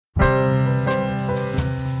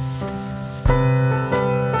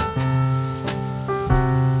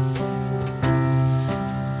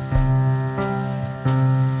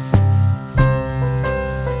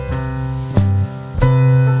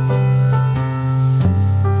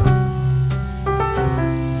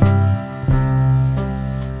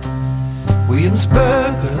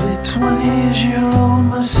Williamsburg, early 20s-year-old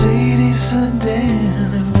Mercedes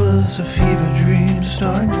sedan. It was a fever dream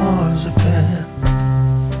starring Marzipan.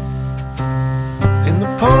 In the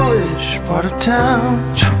Polish part of town,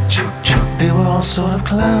 they were all sort of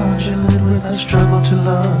clowns. You lived with a struggle to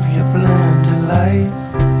love your bland delight.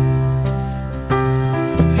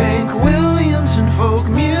 Hank Williams and folk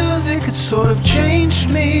music had sort of changed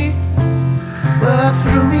me. Well, I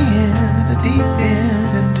threw me in at the deep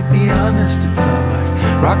end, and to be honest, it felt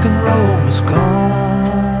like rock and roll was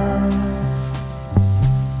gone,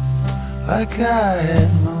 like I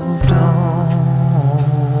had moved on.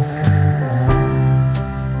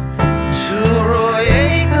 To Roy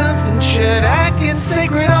Acuff and Chet Atkin,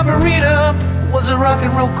 sacred arboretum was a rock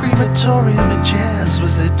and roll crematorium, and jazz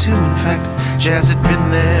was there too. In fact, jazz had been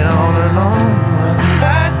there all along.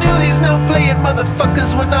 I knew these no-playing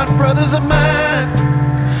motherfuckers were not brothers of mine,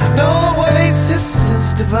 nor were they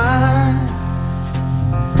sisters divine.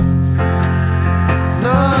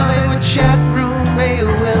 No, they were chat room,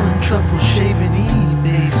 AOL, and truffle-shaving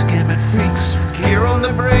eBay scamming freaks with gear on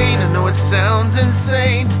the brain. I know it sounds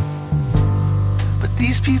insane, but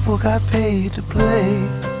these people got paid to play.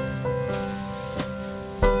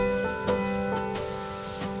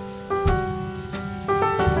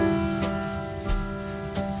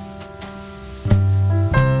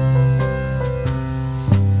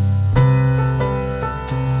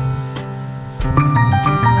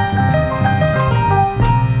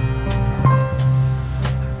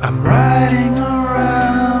 I'm riding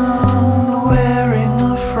around wearing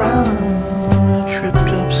a frown in a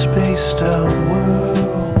tripped-up, spaced-out world.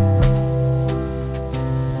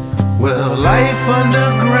 Well, life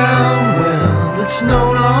underground, well, it's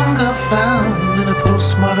no longer found in a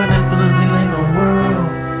postmodern, infinitely lame world.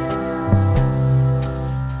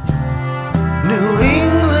 New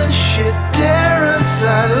England shit, Terrence,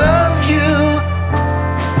 I love you.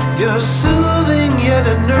 Your soothing yet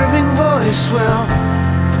unnerving voice, well,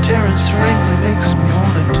 Terrence frankly makes me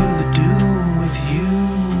wanna do the do with you.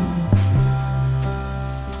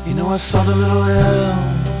 You know, I saw the little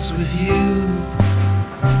elves with you.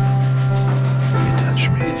 You touch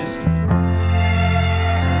me, just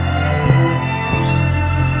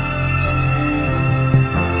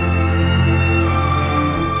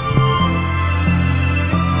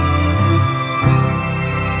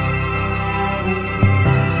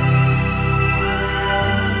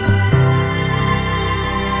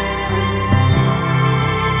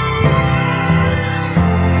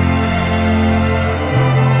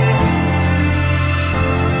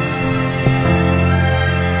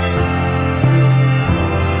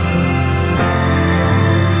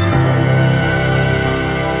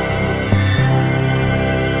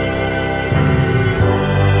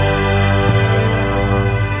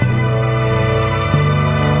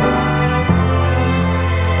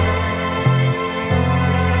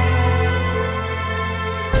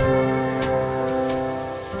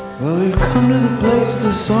well, we've come to the place of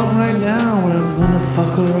the song right now where I'm gonna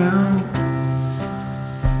fuck around,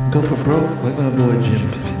 go for broke like my boy Jim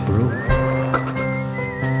broke.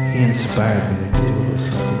 He inspired me to do a little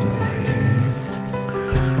something like that.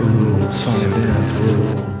 A little song and dance, a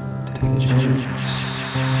little take a chance.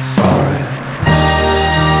 Alright.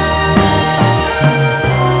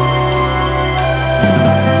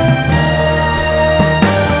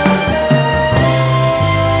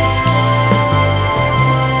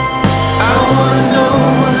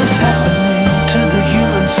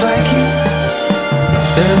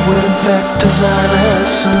 There would in fact desire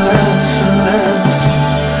less and less and less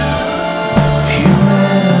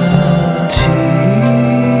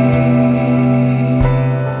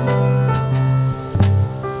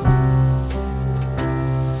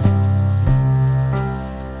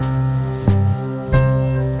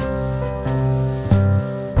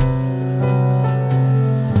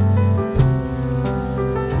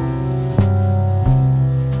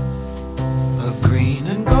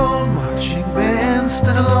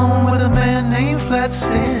stood alone with a man named Flat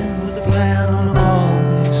Stan, with a plan on a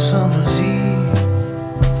balmy summer's eve.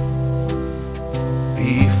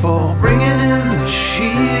 Before bringing in the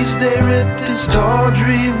sheaves, they ripped his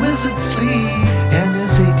tawdry wizard sleeve, and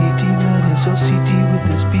his ADD met his OCD with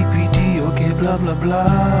his BPD. Okay, blah blah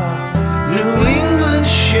blah. New England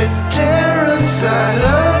shit, Terrence, I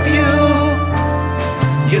love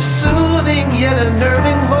you. Your soothing yet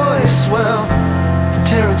unnerving voice, well,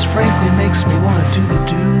 Terrence frankly makes me wanna do the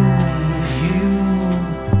do with you.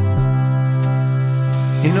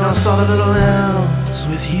 You know, I saw the little elves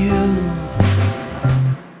with you.